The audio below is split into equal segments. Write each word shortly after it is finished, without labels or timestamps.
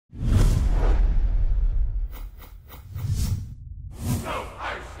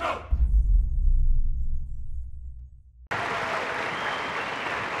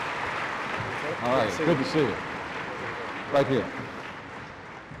Good to see you. Right here.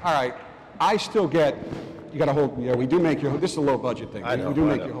 All right. I still get, you got to hold, yeah, we do make you, this is a low budget thing. I know, we do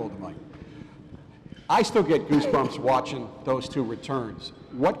make you hold the mic. I still get goosebumps watching those two returns.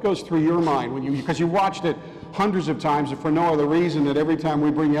 What goes through your mind when you, because you watched it hundreds of times, and for no other reason that every time we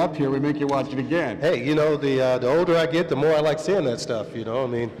bring you up here, we make you watch it again. Hey, you know, the older I get, the more I like seeing that stuff, you know. I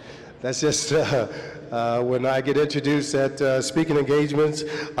mean, that's just, when I get introduced at speaking engagements,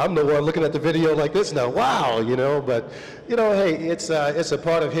 I'm the one looking at the video like this now, wow, you know. But, you know, hey, it's a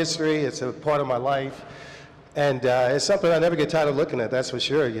part of history, it's a part of my life. And it's something I never get tired of looking at, that's for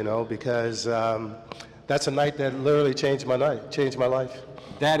sure, you know, because that's a night that literally changed my life.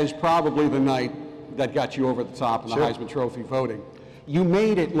 That is probably the night that got you over the top in the Heisman Trophy voting. You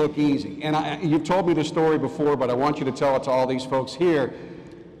made it look easy. And you've told me the story before, but I want you to tell it to all these folks here.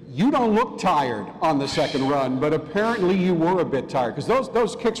 You don't look tired on the second run, but apparently you were a bit tired, because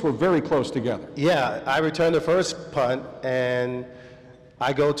those kicks were very close together. Yeah, I returned the first punt, and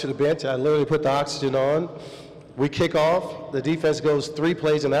I go to the bench. I literally put the oxygen on. We kick off. The defense goes 3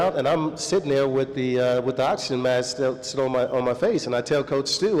 plays and out, and I'm sitting there with the oxygen mask still on my face. And I tell Coach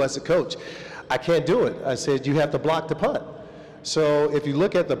Stu, I said, Coach, I can't do it. I said, you have to block the punt. So if you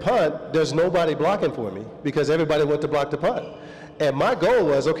look at the punt, there's nobody blocking for me because everybody went to block the punt. And my goal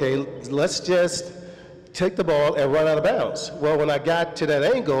was, okay, let's just take the ball and run out of bounds. Well, when I got to that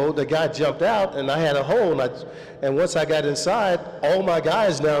angle, the guy jumped out and I had a hole, and once I got inside, all my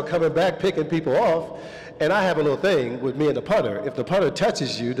guys now coming back, picking people off, and I have a little thing with me and the punter. If the punter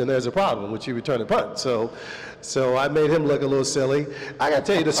touches you, then there's a problem with you returning punt. So I made him look a little silly. I gotta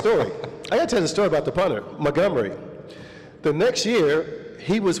tell you the story. I gotta tell you the story about the punter, Montgomery. The next year,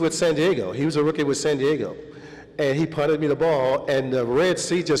 he was with San Diego. He was a rookie with San Diego. And he punted me the ball, and the Red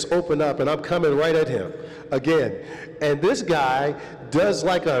Sea just opened up, and I'm coming right at him again. And this guy does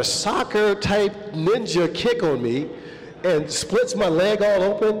like a soccer-type ninja kick on me and splits my leg all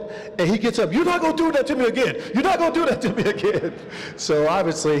open, and he gets up, you're not going to do that to me again. You're not going to do that to me again. So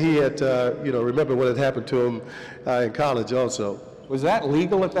obviously he had, remembered what had happened to him in college also. Was that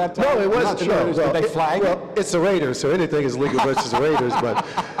legal at that time? No, it wasn't. Did they flag? Well, it's the Raiders, so anything is legal versus the Raiders. But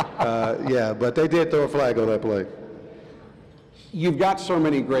yeah, but they did throw a flag on that play. You've got so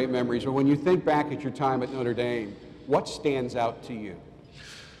many great memories, but when you think back at your time at Notre Dame, what stands out to you?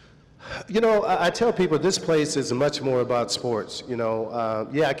 You know, I tell people this place is much more about sports. You know,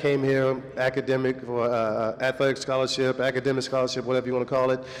 yeah, I came here academic, athletic scholarship, academic scholarship, whatever you want to call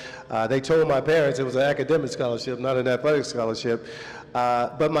it. They told my parents it was an academic scholarship, not an athletic scholarship.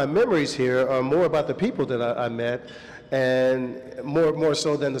 But my memories here are more about the people that I met, and more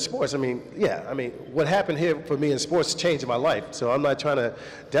so than the sports. I mean, yeah, I mean, what happened here for me in sports changed my life. So I'm not trying to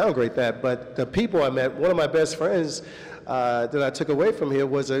downgrade that, but the people I met, one of my best friends that I took away from here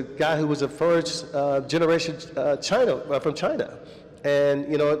was a guy who was a first generation from China. And,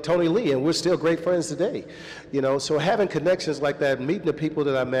 you know, Tony Lee, and we're still great friends today. You know, so having connections like that, meeting the people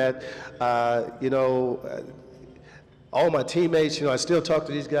that I met, all my teammates, you know, I still talk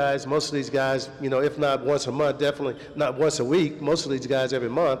to these guys, most of these guys, you know, if not once a month, definitely not once a week, most of these guys every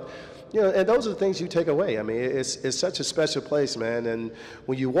month. You know, and those are the things you take away. I mean, it's such a special place, man. And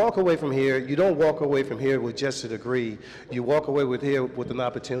when you walk away from here, you don't walk away from here with just a degree. You walk away with an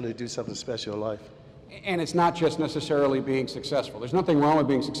opportunity to do something special in life. And it's not just necessarily being successful. There's nothing wrong with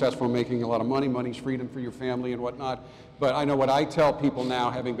being successful and making a lot of money. Money's freedom for your family and whatnot. But I know what I tell people now,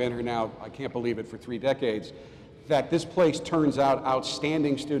 having been here now, I can't believe it, for 3 decades, that this place turns out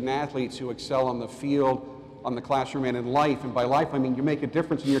outstanding student athletes who excel on the field, on the classroom, and in life. And by life, I mean you make a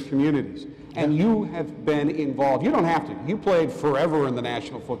difference in your communities. And you have been involved. You don't have to. You played forever in the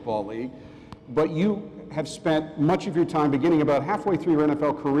National Football League, but you have spent much of your time, beginning about halfway through your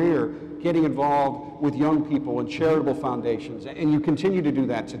NFL career, getting involved with young people and charitable foundations, and you continue to do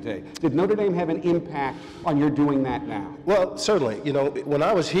that today. Did Notre Dame have an impact on your doing that now? Well, certainly. You know, when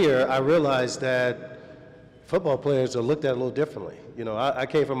I was here, I realized that football players are looked at a little differently. You know, I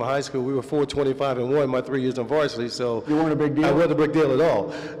came from a high school, we were 425-1 my 3 years on varsity, so you weren't a big deal. I wasn't a big deal at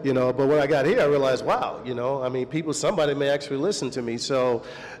all. You know, but when I got here, I realized, wow, you know, I mean, somebody may actually listen to me. So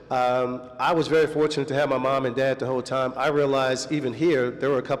I was very fortunate to have my mom and dad the whole time. I realized even here, there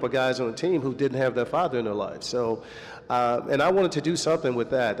were a couple of guys on the team who didn't have their father in their lives. So, and I wanted to do something with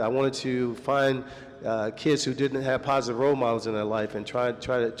that. I wanted to find kids who didn't have positive role models in their life and try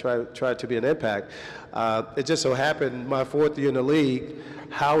to be an impact. It just so happened my 4th year in the league,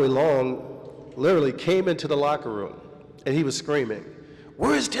 Howie Long literally came into the locker room and he was screaming,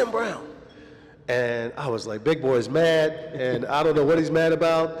 "Where is Tim Brown?" And I was like, big boy's mad and I don't know what he's mad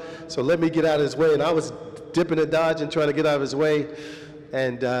about, so let me get out of his way. And I was dipping and dodging, trying to get out of his way.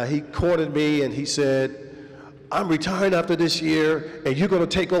 and he cornered me and he said, "I'm retiring after this year, and you're going to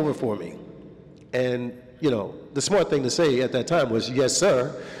take over for me." And, you know, the smart thing to say at that time was, "Yes,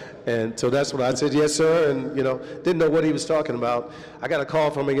 sir." And so that's what I said, "Yes, sir," and, you know, didn't know what he was talking about. I got a call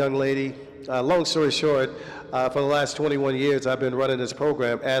from a young lady. Long story short, for the last 21 years, I've been running this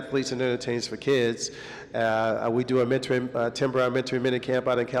program, Athletes and Entertainers for Kids. We do a mentoring, 10-hour mentoring mini camp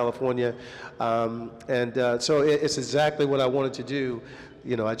out in California. So it's exactly what I wanted to do.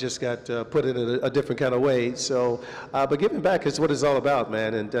 You know, I just got put in a different kind of way. So, but giving back is what it's all about,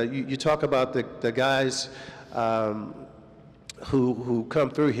 man. And you talk about the guys who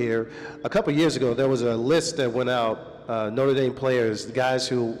come through here. A couple years ago, there was a list that went out, Notre Dame players, the guys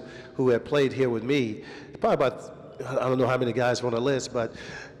who had played here with me. Probably about, I don't know how many guys were on the list, but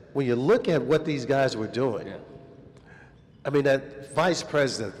when you look at what these guys were doing, yeah. I mean, that vice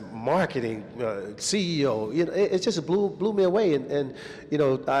president, marketing, CEO, you know, it just blew me away. And you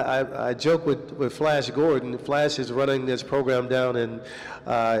know, I joke with Flash Gordon. Flash is running this program down in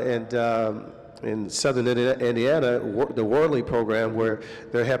southern Indiana, the Worley program, where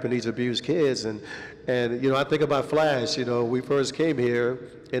they're helping these abused kids. And you know, I think about Flash. You know, we first came here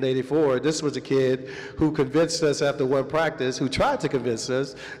in '84. This was a kid who convinced us after one practice, who tried to convince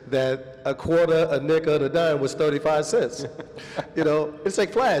us that a quarter, a nickel, and a dime was 35 cents. You know, it's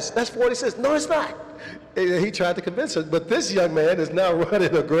like, Flash, that's 40 cents. No, it's not. And he tried to convince us. But this young man is now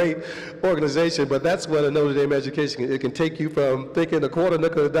running a great organization. But that's what a Notre Dame education can. It can take you from thinking a quarter,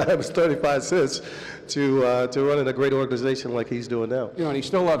 nickel, and a dime is 35 cents to running a great organization like he's doing now. You know, and he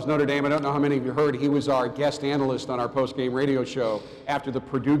still loves Notre Dame. I don't know how many of you heard, he was our guest analyst on our post-game radio show after the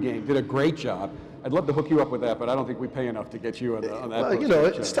Purdue game. Did a great job. I'd love to hook you up with that, but I don't think we pay enough to get you on that. Well, you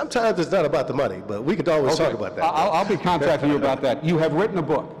know, sometimes it's not about the money, but we could always talk about that. I'll be contacting you about that. You have written a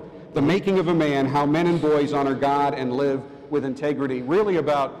book, The Making of a Man, How Men and Boys Honor God and Live with Integrity, really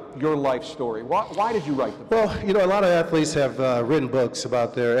about your life story. Why did you write the book? Well, you know, a lot of athletes have written books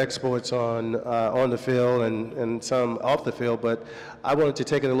about their exploits on the field and some off the field, but I wanted to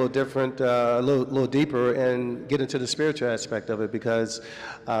take it a little different, a little deeper, and get into the spiritual aspect of it, because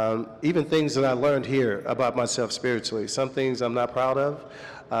even things that I learned here about myself spiritually, some things I'm not proud of,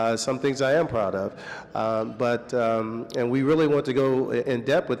 some things I am proud of, and we really want to go in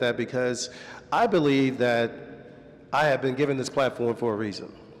depth with that, because I believe that I have been given this platform for a reason.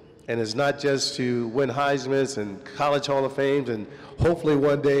 And it's not just to win Heisman's and College Hall of Fames and hopefully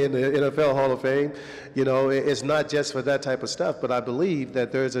one day in the NFL Hall of Fame. You know, it's not just for that type of stuff, but I believe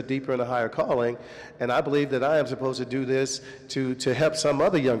that there's a deeper and a higher calling, and I believe that I am supposed to do this to help some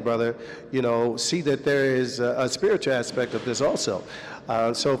other young brother, you know, see that there is a spiritual aspect of this also.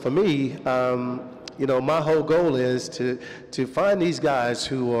 So for me, you know, my whole goal is to find these guys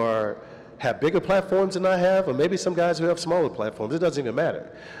who have bigger platforms than I have, or maybe some guys who have smaller platforms. It doesn't even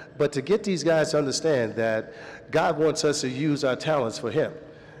matter. But to get these guys to understand that God wants us to use our talents for Him.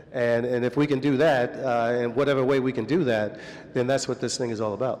 And if we can do that, in whatever way we can do that, then that's what this thing is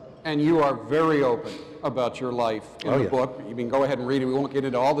all about. And you are very open about your life in the book. You can go ahead and read it. We won't get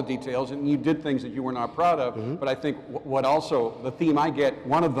into all the details. And you did things that you were not proud of. But I think what also, the theme I get,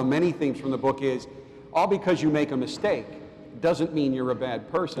 one of the many themes from the book is, all because you make a mistake doesn't mean you're a bad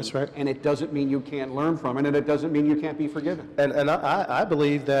person. That's right. And it doesn't mean you can't learn from it, and it doesn't mean you can't be forgiven. And I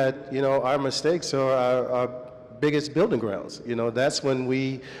believe that, you know, our mistakes are our biggest building grounds. You know, that's when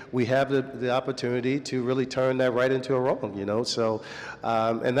we have the opportunity to really turn that right into a wrong, you know. So,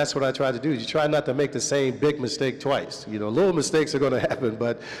 and that's what I try to do. You try not to make the same big mistake twice. You know, little mistakes are going to happen,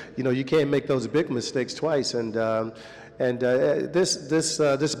 but, you know, you can't make those big mistakes twice. And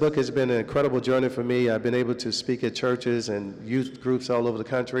this book has been an incredible journey for me. I've been able to speak at churches and youth groups all over the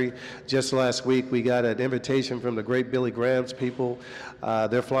country. Just last week, we got an invitation from the great Billy Graham's people.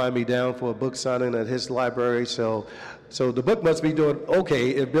 They're flying me down for a book signing at his library. So the book must be doing okay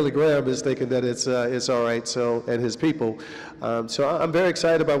if Billy Graham is thinking that it's all right. So, and his people. So I'm very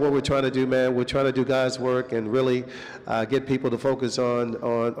excited about what we're trying to do, man. We're trying to do God's work and really get people to focus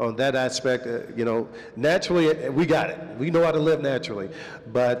on that aspect. You know, naturally, we got it. We know how to live naturally,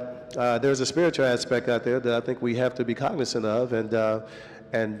 but there's a spiritual aspect out there that I think we have to be cognizant of,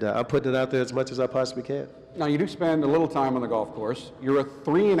 and I'm putting it out there as much as I possibly can. Now, you do spend a little time on the golf course. You're a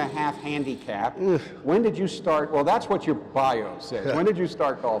 3.5 handicap. When did you start? Well, that's what your bio says. When did you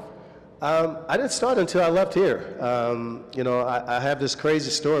start golfing? I didn't start until I left here. You know, I have this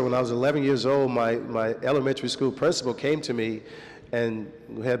crazy story. When I was 11 years old, my elementary school principal came to me and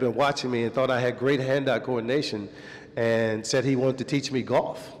had been watching me and thought I had great hand-eye coordination and said he wanted to teach me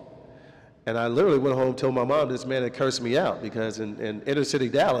golf. And I literally went home and told my mom this man had cursed me out because in inner city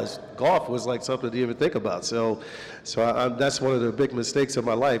Dallas, golf was like something to even think about. So that's one of the big mistakes of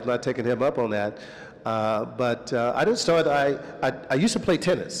my life, not taking him up on that. But I didn't start, I used to play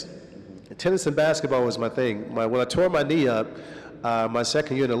tennis. Tennis and basketball was my thing. When I tore my knee up, my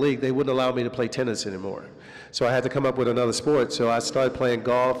second year in the league, they wouldn't allow me to play tennis anymore. So I had to come up with another sport. So I started playing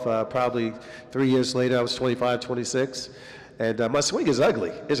golf probably 3 years later. I was 25, 26. And my swing is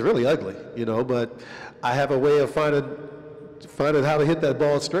ugly. It's really ugly, you know, but I have a way of finding how to hit that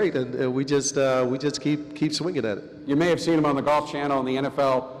ball straight, and we just keep swinging at it. You may have seen him on the Golf Channel in the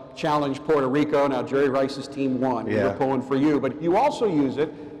NFL Challenge Puerto Rico. Now Jerry Rice's team won. We were pulling for you, but you also use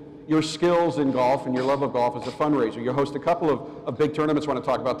it, your skills in golf and your love of golf as a fundraiser. You host a couple of big tournaments I want to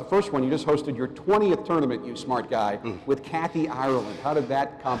talk about. The first one, you just hosted your 20th tournament, you smart guy, with Kathy Ireland. How did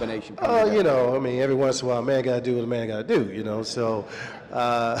that combination come together? You know, I mean, every once in a while, a man got to do what a man got to do, you know. So,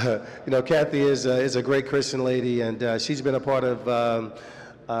 you know, Kathy is a great Christian lady, and she's been a part of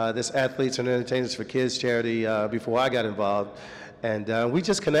this Athletes and Entertainers for Kids charity before I got involved. And we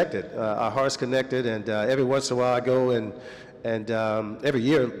just connected. Our hearts connected, and every once in a while I go and every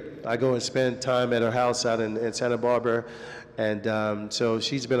year I go and spend time at her house out in Santa Barbara, and so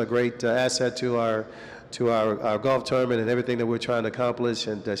she's been a great asset to our golf tournament and everything that we're trying to accomplish.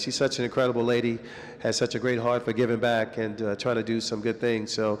 And she's such an incredible lady, has such a great heart for giving back and trying to do some good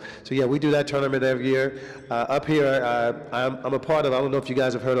things. So yeah, we do that tournament every year. Up here, I'm a part of, I don't know if you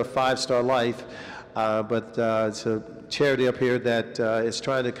guys have heard of 5 Star Life, but it's a charity up here that is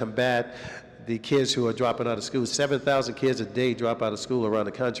trying to combat the kids who are dropping out of school. 7,000 kids a day drop out of school around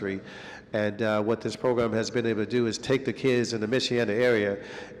the country. And what this program has been able to do is take the kids in the Michiana area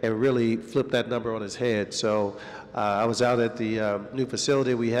and really flip that number on its head. So I was out at the new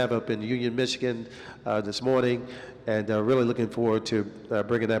facility we have up in Union, Michigan this morning, and really looking forward to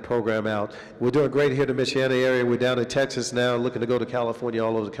bringing that program out. We're doing great here in the Michiana area. We're down in Texas now, looking to go to California,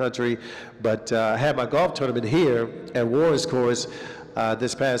 all over the country. But I had my golf tournament here at Warren's Course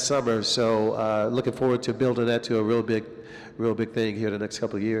this past summer, so looking forward to building that to a real big thing here in the next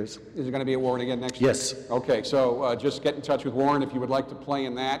couple of years. Is it going to be at Warren again next year? Yes. Okay, so just get in touch with Warren if you would like to play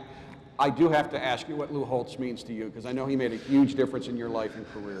in that. I do have to ask you what Lou Holtz means to you, because I know he made a huge difference in your life and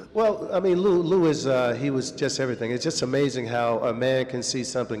career. Well, I mean, Lou is, he was just everything. It's just amazing how a man can see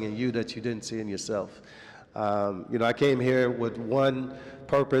something in you that you didn't see in yourself. You know, I came here with one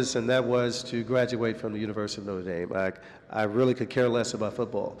purpose, and that was to graduate from the University of Notre Dame. I really could care less about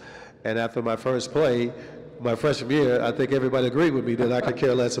football. And after my first play, my freshman year, I think everybody agreed with me that I could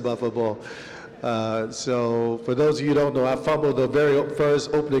care less about football. So for those of you who don't know, I fumbled the very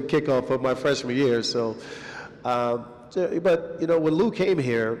first opening kickoff of my freshman year. So, but you know, when Lou came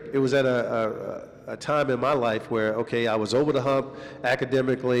here, it was at a time in my life where, okay, I was over the hump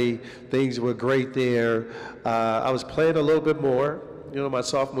academically, things were great there. I was playing a little bit more, you know, my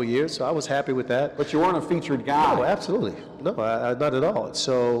sophomore year, so I was happy with that. But you weren't a featured guy. No, absolutely. No, not at all.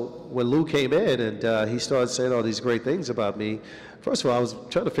 So when Lou came in and he started saying all these great things about me, first of all, I was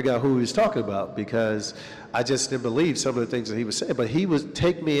trying to figure out who he was talking about, because I just didn't believe some of the things that he was saying. But he would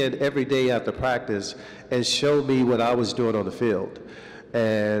take me in every day after practice and show me what I was doing on the field.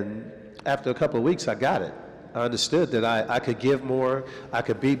 And after a couple of weeks, I got it. I understood that I could give more, I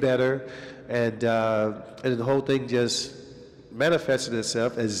could be better, and the whole thing just manifested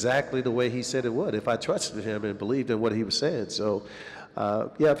itself exactly the way he said it would, if I trusted him and believed in what he was saying. So,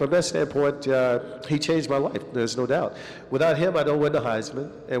 yeah, from that standpoint, he changed my life, there's no doubt. Without him, I don't win the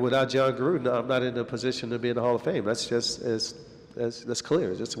Heisman, and without John Gruden, I'm not in a position to be in the Hall of Fame. That's just, that's clear,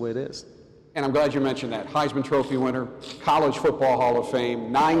 it's just the way it is. And I'm glad you mentioned that. Heisman Trophy winner, College Football Hall of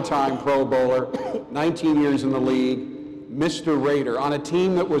Fame, 9-time Pro Bowler, 19 years in the league, Mr. Raider, on a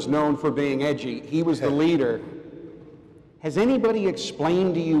team that was known for being edgy. He was the leader. Has anybody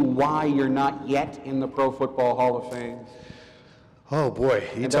explained to you why you're not yet in the Pro Football Hall of Fame? Oh boy,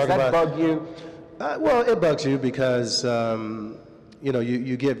 does that bug you? Well, it bugs you because you know,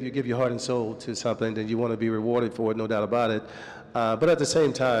 you give your heart and soul to something, and you want to be rewarded for it, no doubt about it. But at the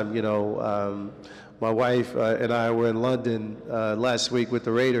same time, you know, my wife and I were in London last week with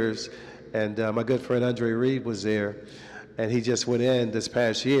the Raiders, and my good friend Andre Reed was there, and he just went in this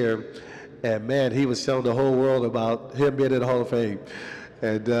past year. And man, he was telling the whole world about him being in the Hall of Fame.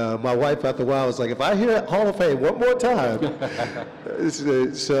 And my wife after a while was like, if I hear Hall of Fame one more time.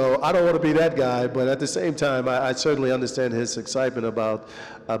 So I don't want to be that guy, but at the same time, I certainly understand his excitement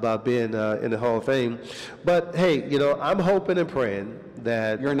about being in the Hall of Fame. But hey, you know, I'm hoping and praying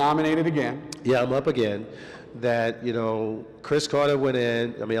that... You're nominated again. Yeah, I'm up again. That, you know, Chris Carter went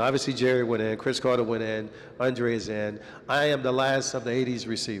in. I mean, obviously Jerry went in, Chris Carter went in, Andre is in. I am the last of the 80s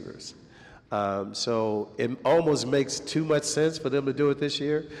receivers. So it almost makes too much sense for them to do it this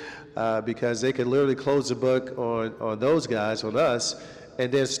year because they could literally close the book on those guys, on us,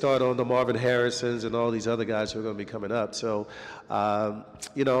 and then start on the Marvin Harrisons and all these other guys who are going to be coming up. So,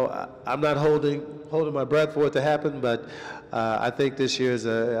 you know, I'm not holding my breath for it to happen, but I think this year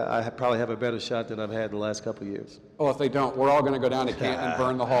I probably have a better shot than I've had in the last couple of years. Well, if they don't, we're all going to go down to Canton and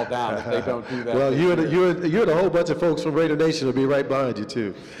burn the hall down if they don't do that. Well, you and a whole bunch of folks from Raider Nation will be right behind you,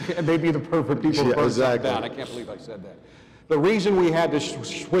 too. And they'd be the perfect people to burn exactly. stuff down. I can't believe I said that. The reason we had to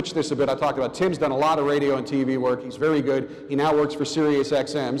switch this a bit, I talked about, Tim's done a lot of radio and TV work. He's very good. He now works for Sirius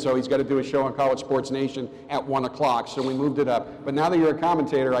XM, so he's got to do a show on College Sports Nation at 1 o'clock, so we moved it up. But now that you're a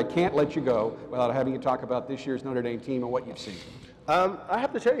commentator, I can't let you go without having you talk about this year's Notre Dame team and what you've seen. I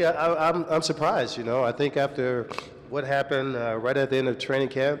have to tell you, I'm surprised. You know, I think after what happened right at the end of training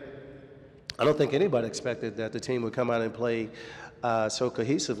camp, I don't think anybody expected that the team would come out and play so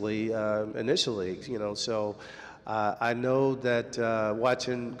cohesively initially. You know, so. I know that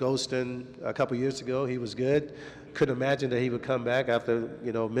watching Golston a couple years ago, he was good. Couldn't imagine that he would come back after,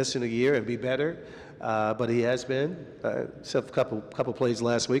 you know, missing a year and be better. But he has been, except a couple plays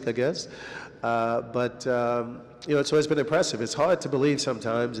last week, I guess. You know, so it's been impressive. It's hard to believe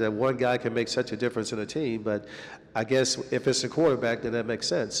sometimes that one guy can make such a difference in a team, but I guess if it's a quarterback, then that makes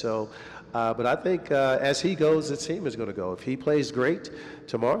sense. So, but I think as he goes, the team is going to go. If he plays great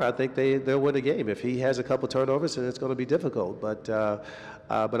tomorrow, I think they'll win the game. If he has a couple turnovers, then it's going to be difficult. But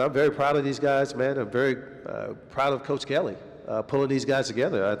I'm very proud of these guys, man. I'm very proud of Coach Kelly pulling these guys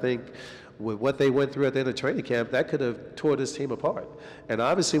together. I think with what they went through at the end of training camp, that could have tore this team apart. And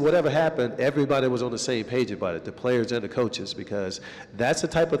obviously, whatever happened, everybody was on the same page about it, the players and the coaches, because that's the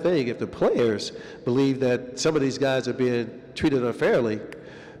type of thing. If the players believe that some of these guys are being treated unfairly,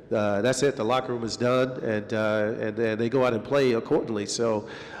 that's it. The locker room is done, and they go out and play accordingly. So,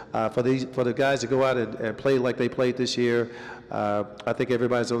 for the guys to go out and play like they played this year, I think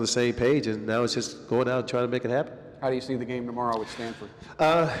everybody's on the same page, and now it's just going out and trying to make it happen. How do you see the game tomorrow with Stanford?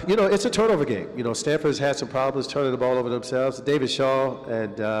 You know, it's a turnover game. You know, Stanford's had some problems turning the ball over themselves. David Shaw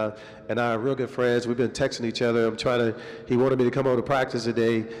and I are real good friends. We've been texting each other. He wanted me to come over to practice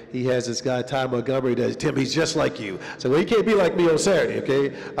today. He has this guy, Ty Montgomery, that, Tim, he's just like you. So, well, he can't be like me on Saturday,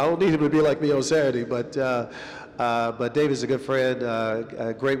 okay? I don't need him to be like me on Saturday, but David's a good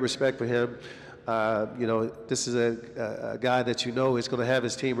friend, great respect for him. You know, this is a guy that you know is going to have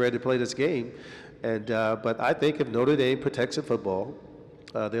his team ready to play this game. And but I think if Notre Dame protects the football,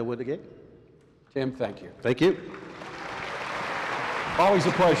 they'll win the game. Tim, thank you. Thank you. Always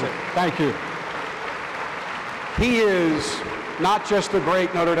a pleasure. Thank you. He is not just a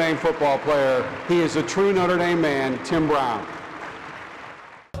great Notre Dame football player, he is a true Notre Dame man, Tim Brown.